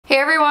Hey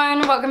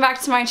everyone, welcome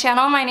back to my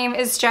channel. My name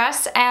is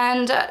Jess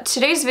and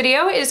today's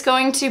video is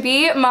going to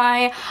be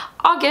my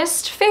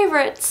August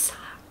favorites.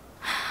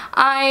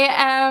 I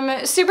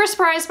am super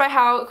surprised by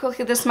how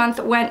quickly this month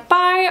went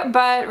by,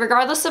 but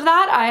regardless of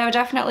that, I have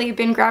definitely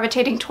been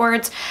gravitating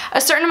towards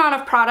a certain amount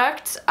of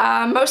products,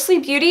 mostly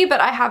beauty, but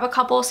I have a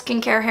couple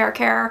skincare, hair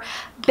care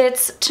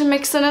bits to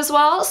mix in as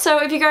well.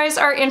 So if you guys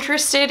are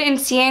interested in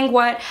seeing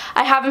what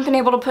I haven't been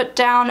able to put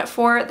down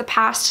for the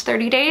past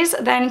 30 days,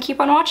 then keep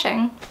on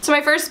watching. So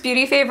my first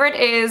beauty favorite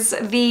is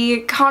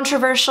the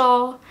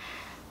controversial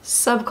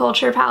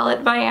Subculture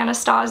Palette by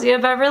Anastasia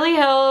Beverly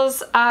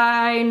Hills.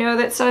 I know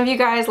that some of you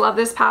guys love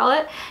this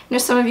palette. I know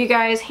some of you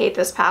guys hate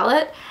this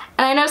palette.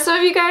 And I know some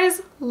of you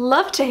guys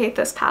love to hate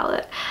this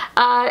palette.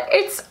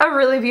 It's a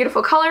really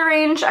beautiful color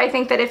range. I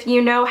think that if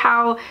you know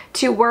how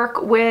to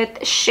work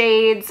with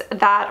shades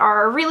that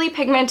are really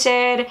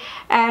pigmented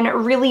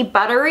and really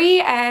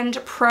buttery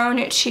and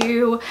prone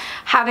to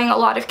having a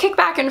lot of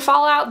kickback and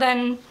fallout,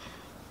 then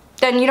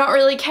you don't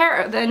really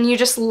care. Then you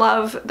just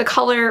love the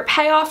color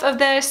payoff of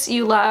this.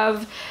 You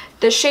love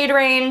the shade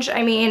range.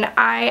 I mean,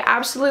 I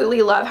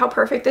absolutely love how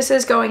perfect this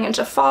is going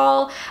into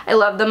fall. I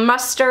love the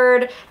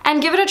mustard,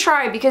 and give it a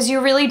try because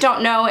you really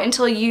don't know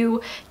until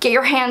you get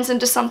your hands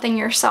into something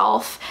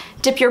yourself,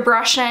 dip your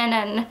brush in,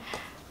 and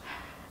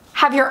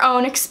have your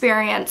own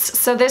experience.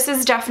 So this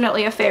is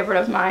definitely a favorite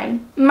of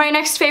mine. My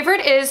next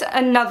favorite is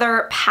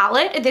another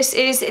palette. This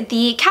is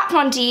the Kat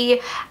Von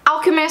D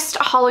Alchemist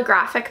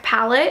Holographic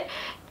palette.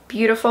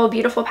 Beautiful,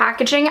 beautiful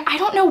packaging. I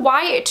don't know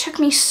why it took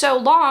me so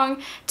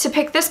long to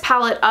pick this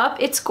palette up.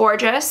 It's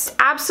gorgeous,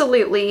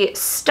 absolutely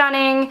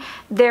stunning.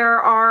 There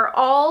are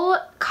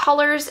all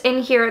colors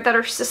in here that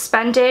are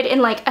suspended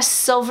in like a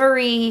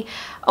silvery,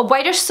 a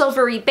whitish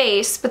silvery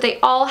base, but they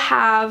all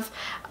have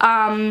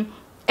a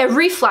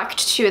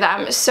reflect to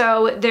them.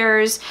 So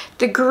there's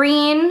the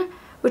green,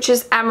 which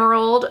is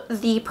emerald,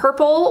 the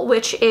purple,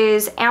 which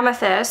is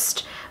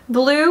amethyst,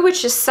 blue,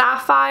 which is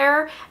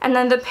sapphire, and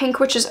then the pink,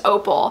 which is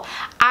opal.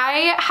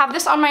 I have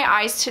this on my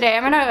eyes today.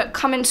 I'm gonna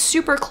come in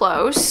super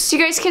close. So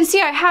you guys can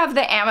see I have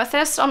the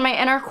amethyst on my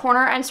inner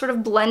corner and sort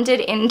of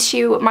blended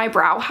into my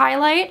brow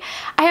highlight.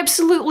 I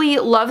absolutely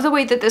love the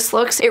way that this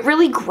looks. It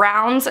really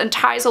grounds and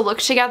ties a look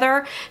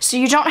together, so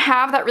you don't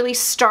have that really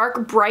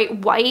stark,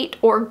 bright white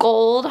or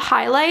gold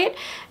highlight,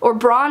 or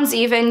bronze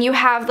even. You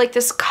have like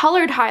this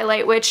colored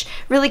highlight, which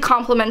really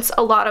complements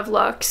a lot of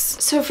looks.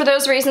 So for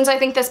those reasons, I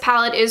think this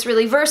palette is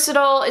really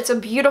versatile. It's a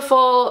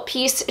beautiful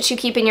piece to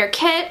keep in your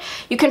kit.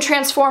 You can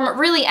transform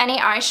really any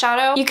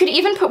eyeshadow. You could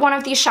even put one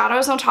of these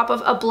shadows on top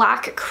of a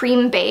black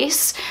cream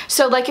base.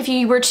 So like if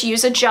you were to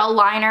use a gel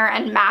liner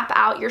and map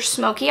out your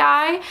smoky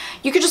eye,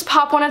 you could just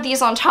pop one of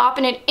these on top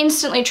and it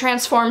instantly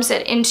transforms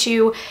it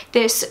into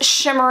this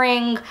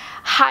shimmering,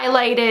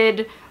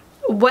 highlighted,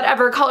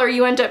 whatever color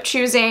you end up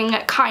choosing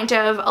kind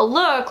of a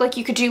look. Like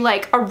you could do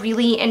like a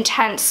really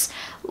intense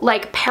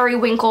like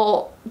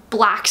periwinkle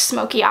black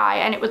smoky eye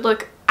and it would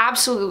look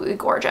absolutely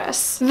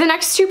gorgeous. The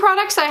next two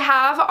products I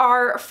have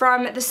are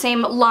from the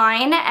same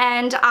line,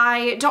 and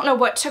I don't know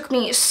what took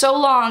me so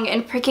long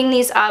in picking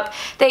these up.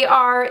 They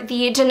are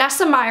the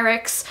DANESSA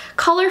MYRICKS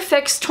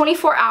Colorfix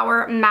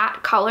 24-Hour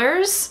Matte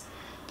Colors.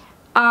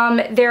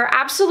 They're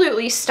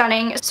absolutely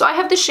stunning. So I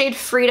have the shade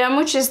Freedom,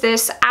 which is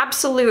this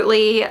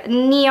absolutely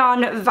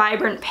neon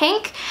vibrant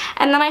pink,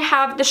 and then I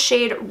have the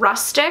shade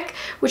Rustic,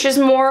 which is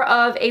more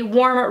of a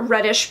warm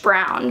reddish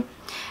brown.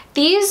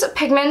 These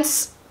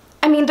pigments,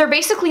 I mean, they're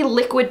basically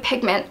liquid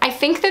pigment. I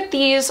think that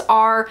these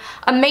are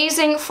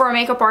amazing for a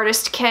makeup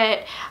artist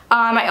kit.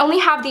 I only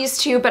have these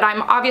two, but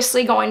I'm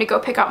obviously going to go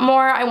pick up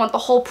more. I want the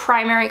whole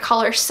primary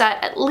color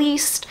set at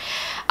least.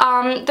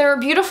 They're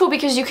beautiful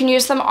because you can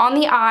use them on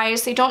the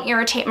eyes. They don't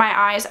irritate my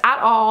eyes at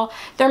all.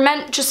 They're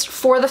meant just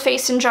for the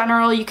face in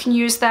general. You can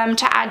use them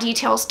to add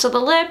details to the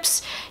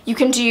lips. You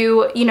can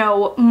do, you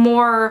know,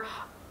 more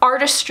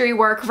artistry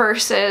work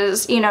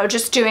versus, you know,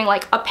 just doing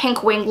like a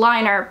pink wing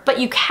liner, but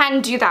you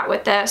can do that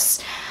with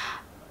this.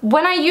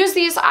 When I use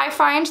these, I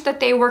find that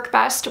they work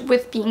best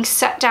with being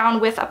set down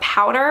with a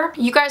powder.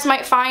 You guys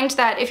might find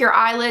that if your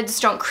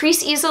eyelids don't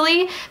crease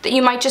easily, that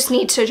you might just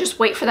need to just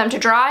wait for them to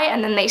dry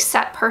and then they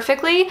set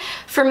perfectly.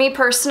 For me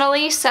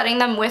personally, setting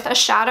them with a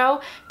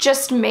shadow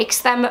just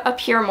makes them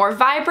appear more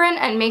vibrant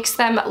and makes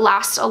them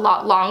last a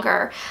lot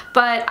longer.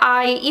 But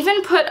I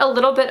even put a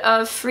little bit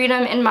of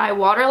Freedom in my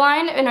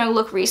waterline in a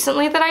look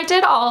recently that I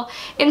did. I'll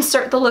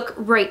insert the look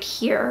right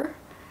here.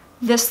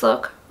 This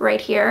look right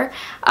here,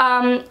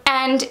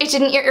 and it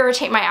didn't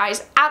irritate my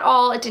eyes at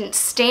all. It didn't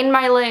stain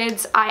my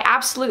lids. I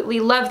absolutely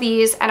love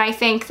these, and I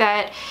think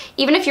that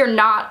even if you're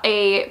not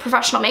a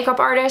professional makeup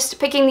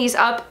artist, picking these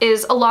up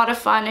is a lot of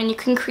fun and you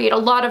can create a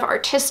lot of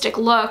artistic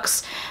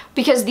looks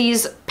because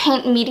these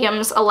paint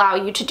mediums allow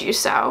you to do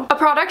so. A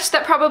product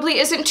that probably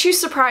isn't too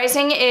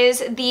surprising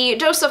is the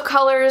Dose of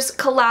Colors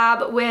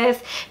collab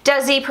with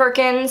Desi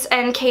Perkins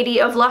and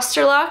Katie of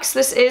Lusterlux.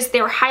 This is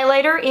their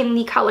highlighter in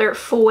the color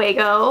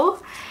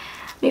Fuego.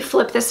 Let me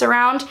flip this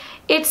around.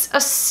 It's a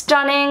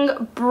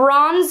stunning,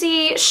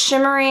 bronzy,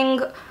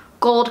 shimmering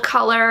gold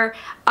color.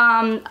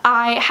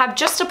 I have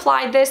just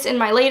applied this in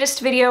my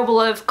latest video,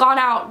 will have gone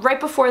out right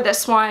before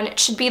this one. It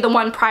should be the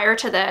one prior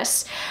to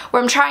this,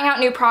 where I'm trying out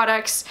new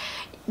products.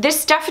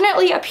 This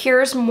definitely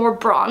appears more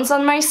bronze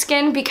on my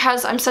skin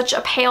because I'm such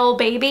a pale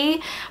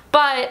baby,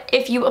 but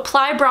if you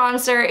apply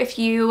bronzer, if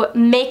you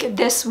make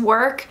this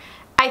work,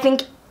 I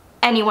think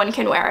anyone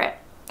can wear it.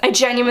 I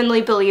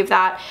genuinely believe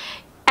that.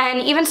 And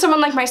even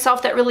someone like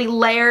myself that really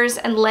layers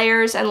and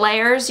layers and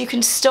layers, you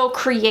can still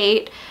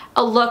create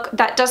a look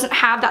that doesn't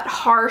have that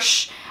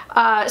harsh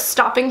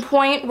stopping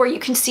point where you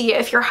can see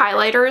if your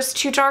highlighter is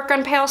too dark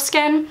on pale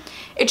skin.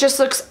 It just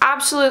looks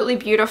absolutely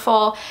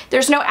beautiful.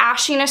 There's no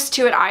ashiness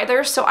to it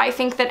either, so I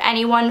think that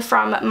anyone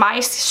from my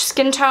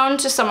skin tone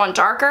to someone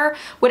darker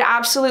would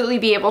absolutely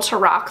be able to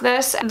rock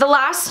this. The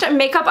last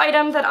makeup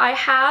item that I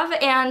have,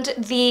 and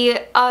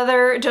the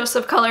other Dose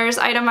of Colors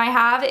item I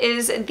have,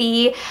 is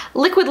the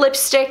liquid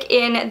lipstick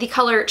in the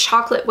color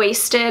Chocolate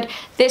Wasted.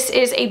 This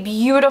is a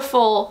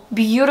beautiful,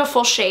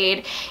 beautiful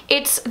shade.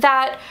 It's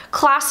that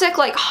classic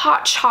like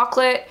hot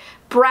chocolate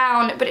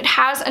brown, but it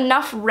has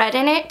enough red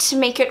in it to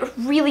make it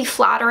really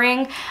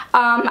flattering.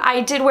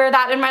 I did wear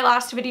that in my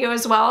last video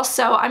as well,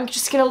 so I'm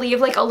just gonna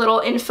leave like a little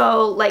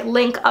info like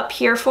link up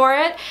here for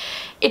it.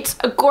 It's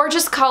a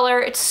gorgeous color,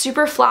 it's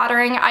super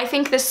flattering. I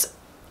think this,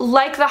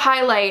 like the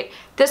highlight,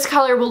 this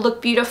color will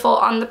look beautiful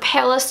on the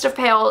palest of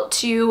pale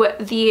to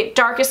the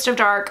darkest of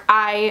dark.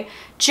 I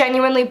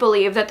genuinely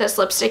believe that this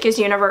lipstick is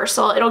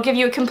universal. It'll give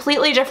you a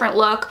completely different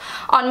look.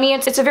 On me,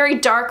 it's a very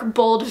dark,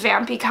 bold,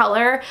 vampy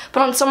color,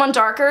 but on someone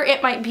darker,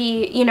 it might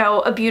be, you know,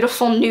 a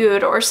beautiful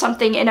nude or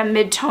something in a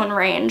mid-tone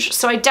range.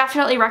 So I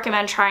definitely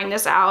recommend trying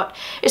this out,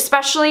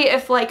 especially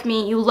if, like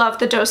me, you love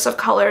the Dose of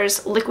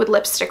Colors liquid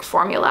lipstick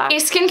formula. A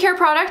skincare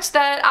product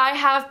that I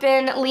have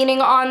been leaning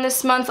on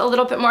this month a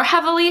little bit more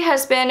heavily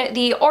has been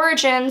the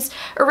Origins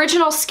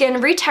Original Skin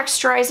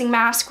Retexturizing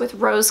Mask with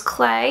Rose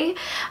Clay.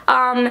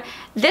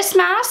 This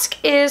mask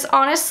is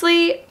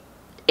honestly,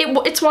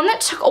 it's one that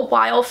took a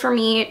while for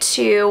me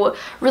to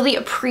really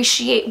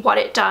appreciate what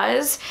it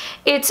does.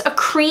 It's a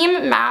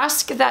cream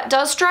mask that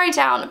does dry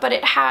down, but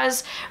it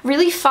has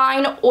really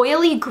fine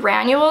oily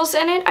granules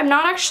in it. I'm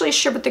not actually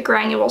sure what the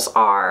granules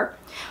are.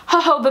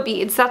 Jojoba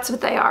beads, that's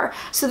what they are.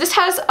 So this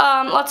has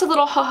lots of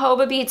little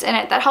jojoba beads in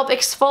it that help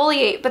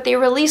exfoliate, but they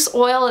release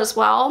oil as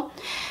well,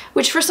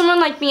 which for someone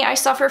like me, I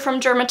suffer from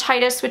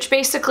dermatitis, which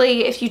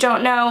basically, if you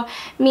don't know,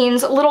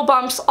 means little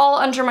bumps all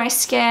under my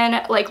skin,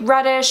 like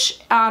reddish.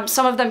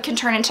 Some of them can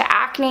turn into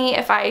acne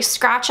if I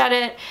scratch at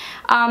it.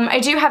 I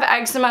do have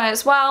eczema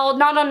as well,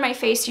 not on my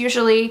face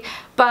usually,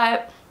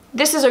 but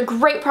this is a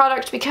great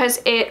product because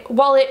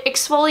while it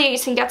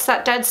exfoliates and gets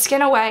that dead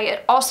skin away,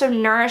 it also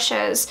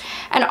nourishes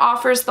and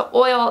offers the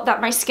oil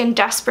that my skin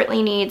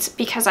desperately needs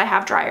because I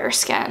have drier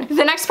skin.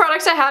 The next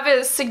product I have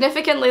is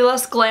significantly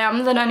less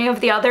glam than any of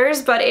the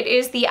others, but it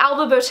is the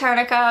ALBA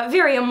Botanica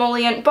Very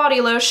Emollient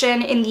Body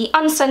Lotion in the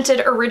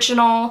unscented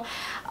original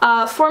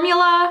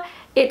formula.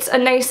 It's a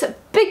nice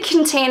big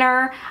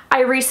container. I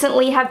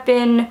recently have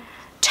been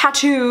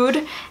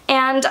tattooed,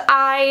 and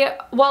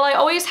while I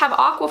always have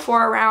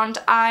Aquaphor around,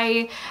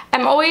 I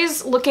am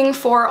always looking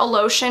for a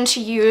lotion to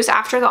use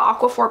after the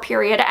Aquaphor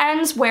period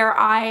ends, where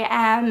I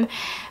am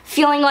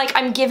feeling like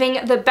I'm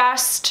giving the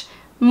best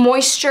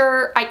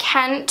moisture I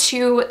can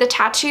to the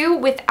tattoo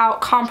without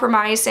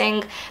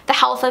compromising the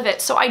health of it.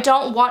 So I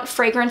don't want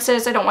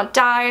fragrances, I don't want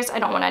dyes, I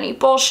don't want any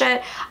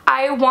bullshit.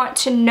 I want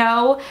to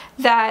know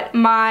that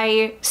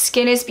my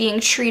skin is being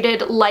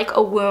treated like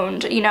a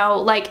wound, you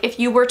know, like if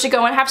you were to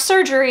go and have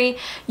surgery,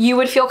 you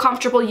would feel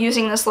comfortable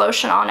using this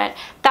lotion on it.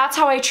 That's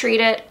how I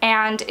treat it,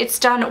 and it's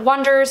done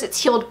wonders.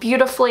 It's healed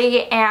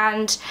beautifully,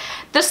 and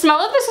the smell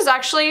of this is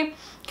actually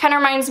kind of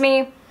reminds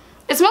me,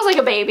 it smells like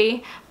a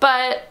baby,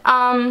 but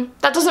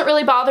that doesn't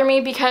really bother me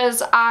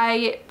because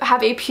I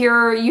have a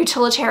pure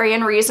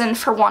utilitarian reason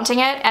for wanting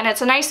it, and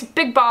it's a nice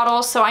big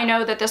bottle, so I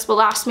know that this will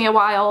last me a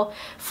while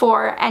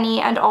for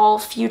any and all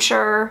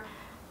future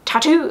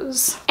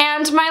tattoos.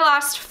 And my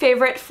last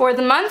favorite for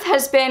the month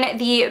has been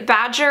the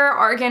Badger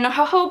Argan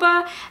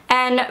Jojoba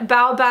and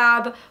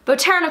Baobab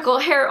Botanical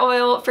Hair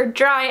Oil for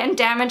dry and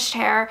damaged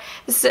hair.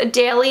 This is a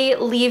daily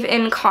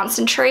leave-in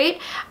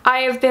concentrate. I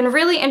have been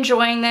really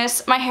enjoying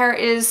this. My hair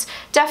is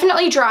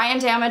definitely dry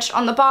and damaged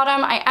on the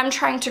bottom. I am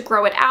trying to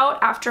grow it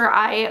out after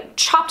I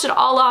chopped it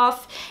all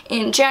off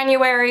in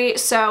January,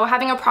 so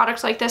having a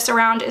product like this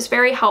around is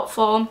very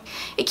helpful.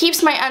 It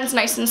keeps my ends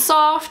nice and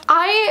soft.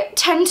 I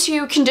tend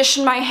to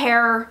condition my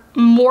hair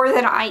more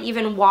than I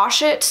even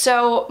wash it,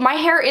 so my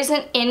hair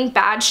isn't in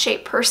bad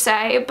shape per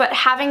se, but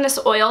having this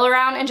oil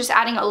around and just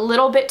adding a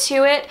little bit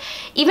to it,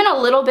 even a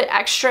little bit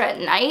extra at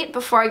night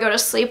before I go to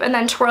sleep, and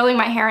then twirling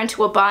my hair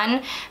into a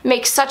bun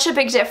makes such a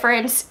big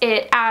difference.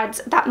 It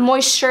adds that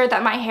moisture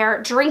that my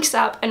hair drinks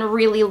up and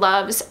really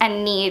loves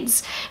and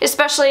needs,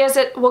 especially as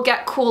it will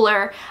get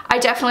cooler. I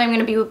definitely am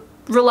going to be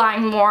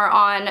relying more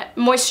on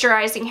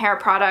moisturizing hair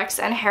products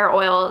and hair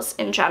oils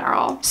in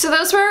general. So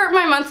those were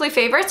my monthly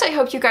favorites. I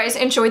hope you guys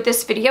enjoyed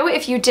this video.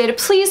 If you did,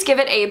 please give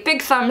it a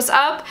big thumbs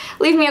up.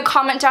 Leave me a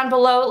comment down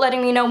below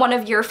letting me know one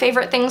of your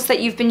favorite things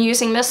that you've been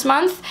using this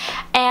month.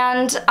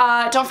 And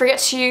don't forget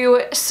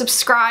to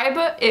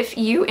subscribe if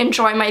you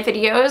enjoy my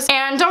videos.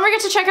 And don't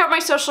forget to check out my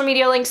social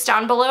media links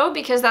down below,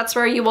 because that's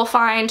where you will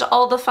find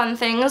all the fun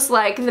things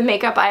like the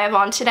makeup I have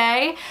on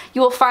today.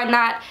 You will find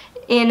that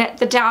in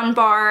the down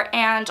bar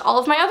and all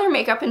of my other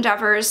makeup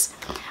endeavors.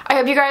 I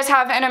hope you guys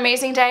have an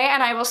amazing day,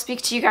 and I will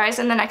speak to you guys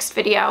in the next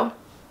video.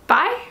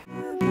 Bye!